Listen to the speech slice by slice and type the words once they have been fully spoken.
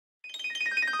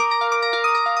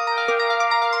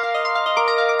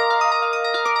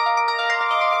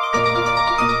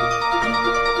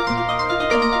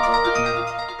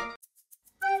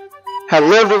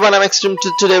Hello everyone, I'm Xtreme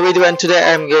today with you, and today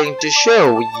I'm going to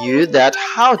show you that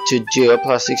how to do a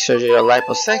plastic surgery or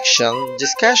liposuction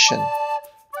discussion.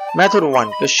 Method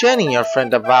 1. Questioning your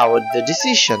friend about the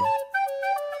decision.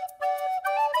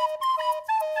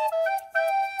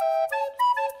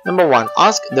 Number 1.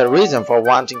 Ask the reason for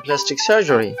wanting plastic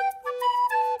surgery.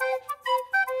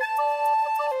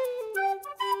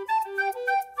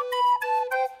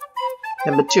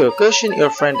 Number 2. Question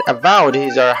your friend about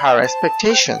his or her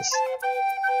expectations.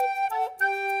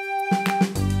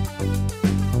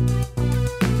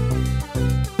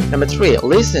 Number 3.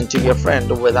 Listen to your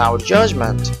friend without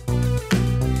judgment.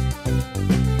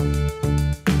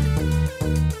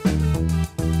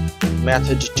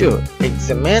 Method 2.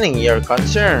 Examining your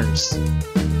concerns.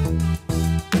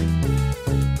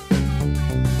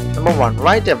 Number 1.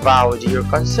 Write about your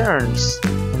concerns.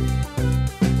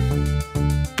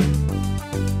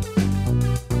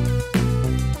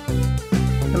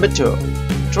 Number 2.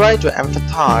 Try to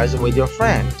empathize with your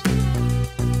friend.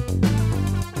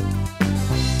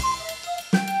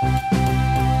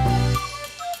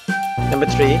 Number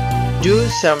 3. Do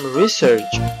some research.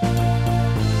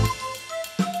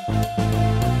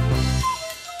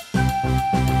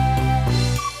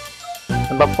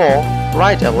 Number 4.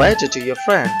 Write a letter to your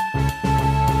friend.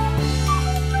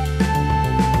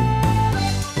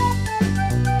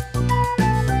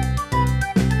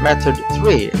 Method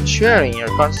 3. Sharing your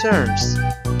concerns.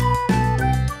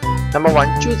 Number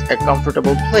 1. Choose a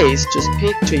comfortable place to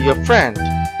speak to your friend.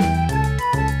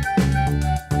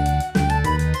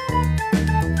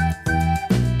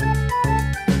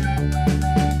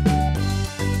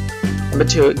 Number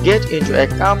 2. Get into a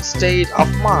calm state of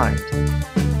mind.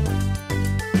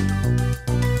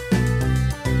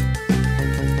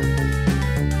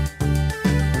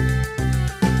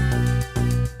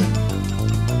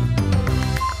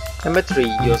 Number 3.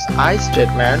 Use I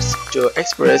statements to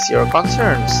express your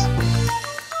concerns.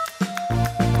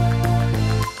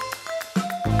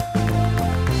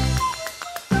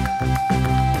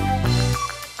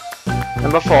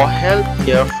 Number 4. Help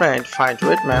your friend find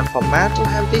treatment for mental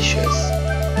health issues.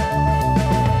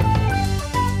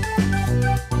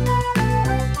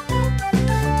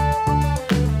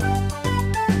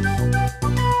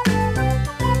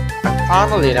 And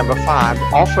finally, number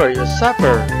 5. Offer your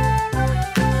support.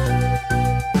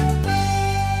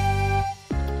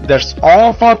 That's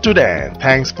all for today.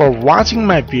 Thanks for watching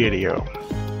my video.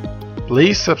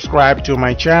 Please subscribe to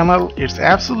my channel. It's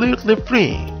absolutely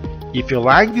free. If you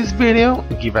like this video,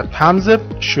 give a thumbs up,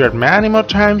 share many more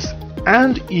times,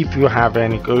 and if you have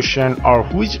any question or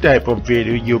which type of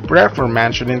video you prefer,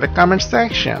 mention in the comment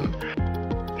section.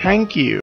 Thank you.